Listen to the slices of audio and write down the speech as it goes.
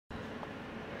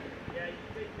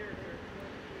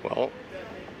Well,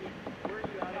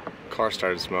 car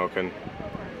started smoking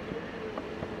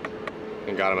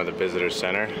and got him at the visitor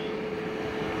center.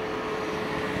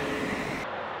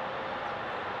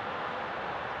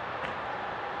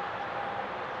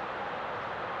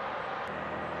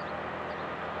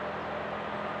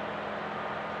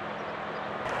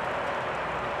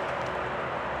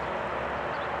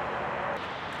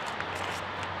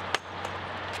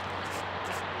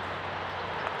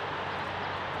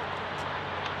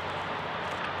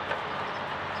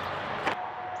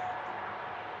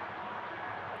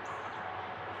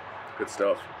 Good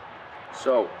stuff.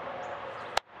 So,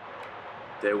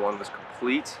 day one was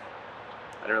complete.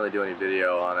 I didn't really do any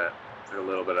video on it. Did a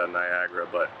little bit of Niagara,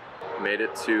 but made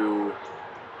it to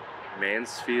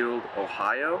Mansfield,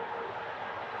 Ohio,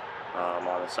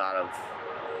 on the side of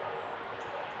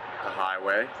the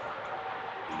highway.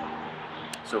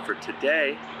 So for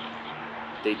today,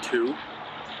 day two,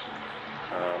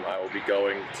 I will be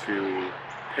going to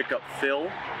pick up Phil.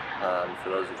 For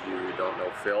those of you who don't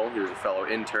know Phil, he was a fellow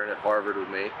intern at Harvard with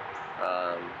me.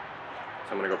 So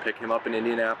I'm going to go pick him up in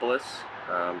Indianapolis,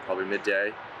 probably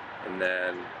midday, and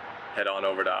then head on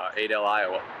over to Adel,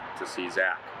 Iowa to see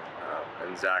Zach.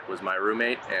 And Zach was my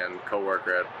roommate and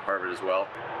co-worker at Harvard as well.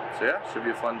 So yeah, should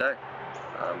be a fun day.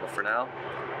 But for now,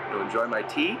 I'm going to enjoy my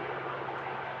tea,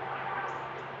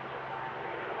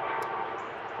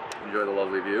 enjoy the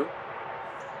lovely view,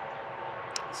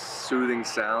 soothing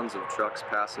sounds of trucks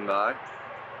passing by,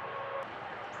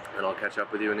 and I'll catch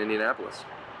up with you in Indianapolis.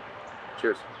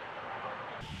 Cheers.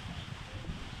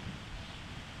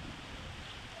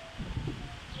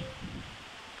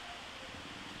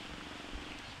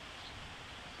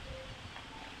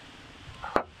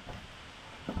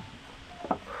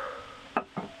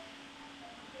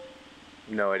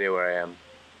 No idea where I am,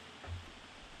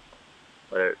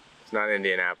 but it's not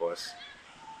Indianapolis.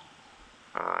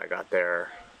 I got there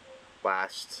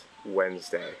last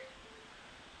Wednesday,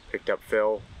 picked up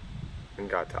Phil, and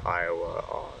got to Iowa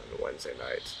on Wednesday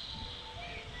night.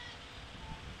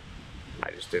 I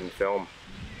just didn't film.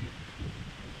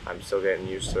 I'm still getting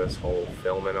used to this whole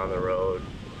filming on the road,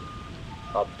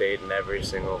 updating every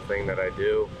single thing that I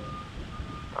do.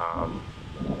 I'm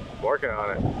working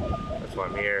on it. That's why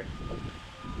I'm here,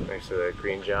 next to the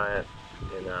Green Giant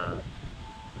in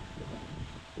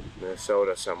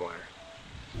Minnesota somewhere.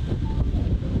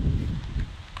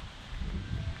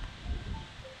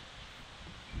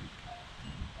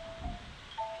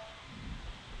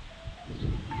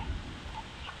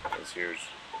 This here's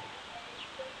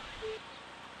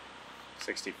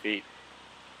 60 feet.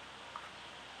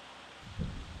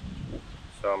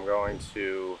 So I'm going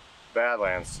to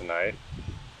Badlands tonight.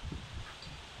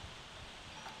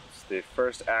 It's the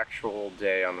first actual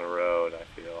day on the road, I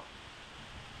feel.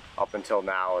 Up until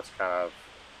now, it's kind of,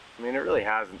 I mean, it really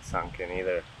hasn't sunk in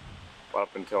either. But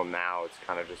up until now, it's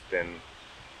kind of just been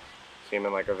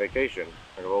seeming like a vacation,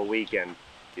 like a little weekend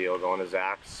deal, going to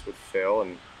Zach's with Phil,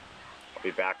 and I'll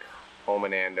be back home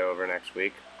in Andover next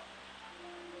week.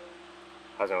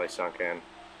 Hasn't really sunk in.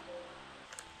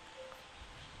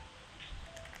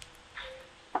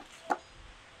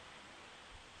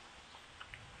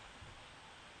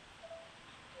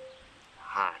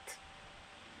 Hot.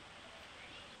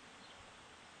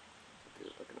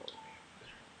 Dude looking over me.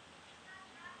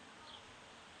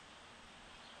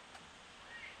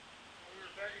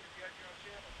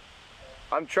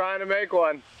 I'm trying to make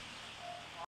one.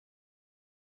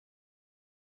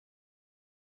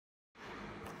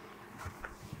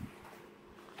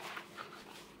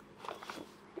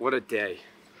 What a day.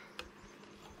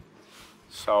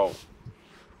 So,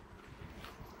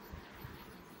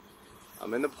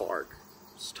 I'm in the park.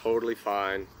 It's totally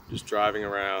fine. Just driving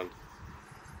around.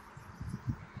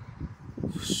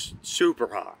 Super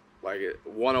hot. Like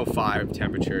 105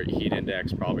 temperature, heat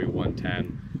index probably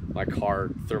 110. My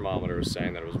car thermometer was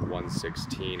saying that it was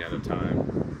 116 at a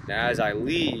time. Now as I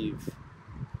leave,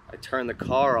 I turn the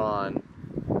car on,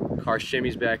 car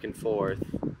shimmies back and forth,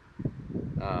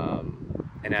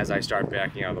 and as I start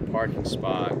backing out of the parking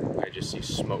spot, I just see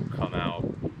smoke come out,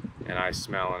 and I'm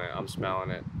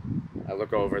smelling it. I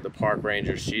look over at the park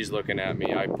ranger, she's looking at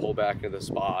me, I pull back into the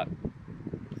spot,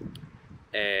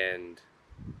 and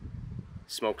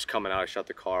smoke's coming out, I shut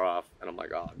the car off, and I'm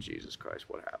like, oh Jesus Christ,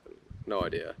 what happened? No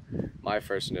idea. My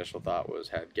first initial thought was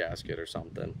head gasket or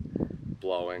something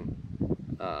blowing.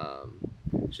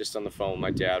 Just on the phone with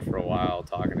my dad for a while,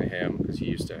 talking to him, because he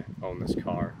used to own this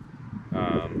car.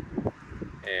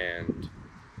 And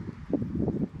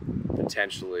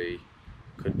potentially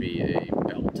could be a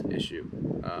belt issue.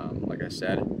 Like I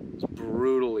said, it's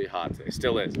brutally hot today.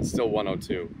 Still is. It's still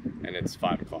 102, and it's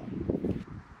 5 o'clock.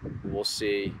 we'll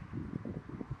see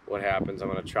what happens. I'm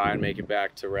gonna try and make it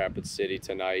back to Rapid City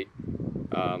tonight,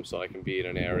 so I can be in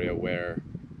an area where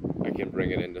I can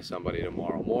bring it into somebody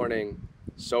tomorrow morning.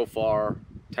 So far,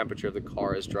 temperature of the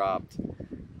car has dropped.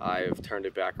 I've turned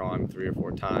it back on 3 or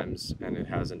 4 times and it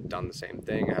hasn't done the same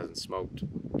thing. It hasn't smoked,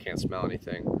 can't smell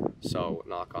anything. So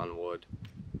knock on wood,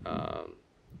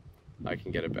 I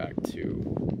can get it back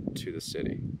to the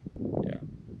city. Yeah,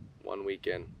 1 week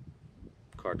in,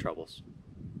 car troubles.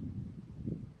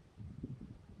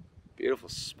 Beautiful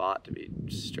spot to be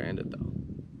stranded though.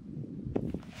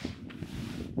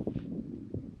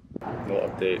 No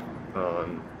update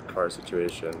on the car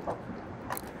situation.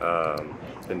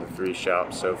 Been to 3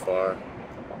 shops so far,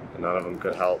 and none of them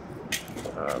could help.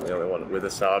 The only one with a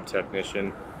Saab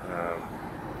technician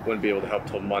wouldn't be able to help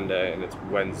till Monday, and it's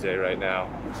Wednesday right now,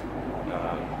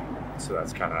 so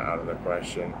that's kind of out of the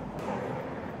question.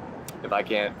 If I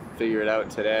can't figure it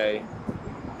out today,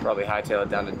 probably hightail it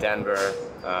down to Denver,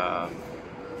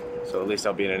 so at least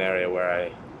I'll be in an area where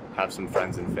I have some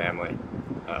friends and family,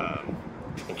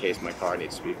 in case my car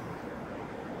needs to be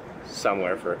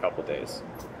somewhere for a couple days.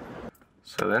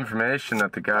 So the information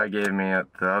that the guy gave me at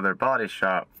the other body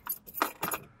shop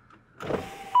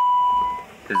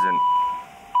isn't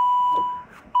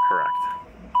correct.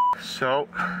 So,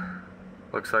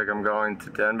 looks like I'm going to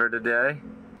Denver today.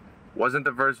 Wasn't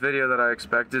the first video that I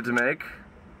expected to make.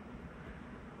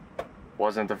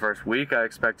 Wasn't the first week I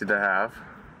expected to have.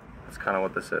 That's kind of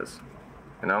what this is,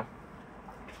 you know?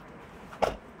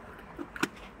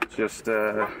 Just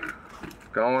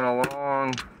going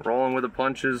along, rolling with the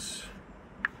punches,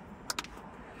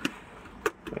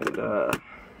 and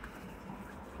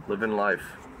living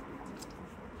life.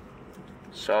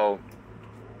 So,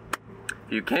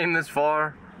 if you came this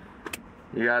far,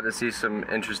 you got to see some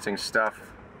interesting stuff.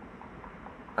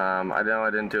 I know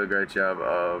I didn't do a great job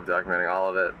of documenting all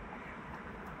of it.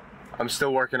 I'm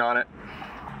still working on it.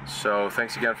 So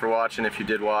thanks again for watching. If you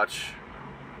did watch,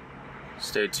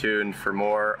 stay tuned for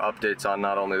more updates on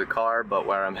not only the car, but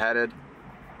where I'm headed.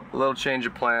 A little change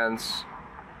of plans.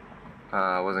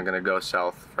 I wasn't gonna go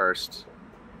south first.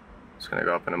 I was gonna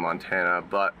go up into Montana,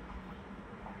 but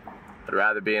I'd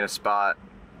rather be in a spot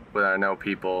where I know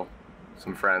people,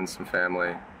 some friends, some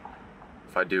family,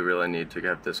 if I do really need to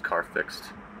get this car fixed.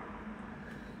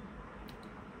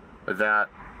 With that,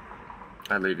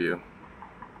 I leave you.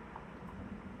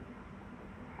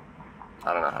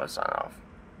 I don't know how to sign off.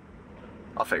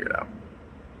 I'll figure it out.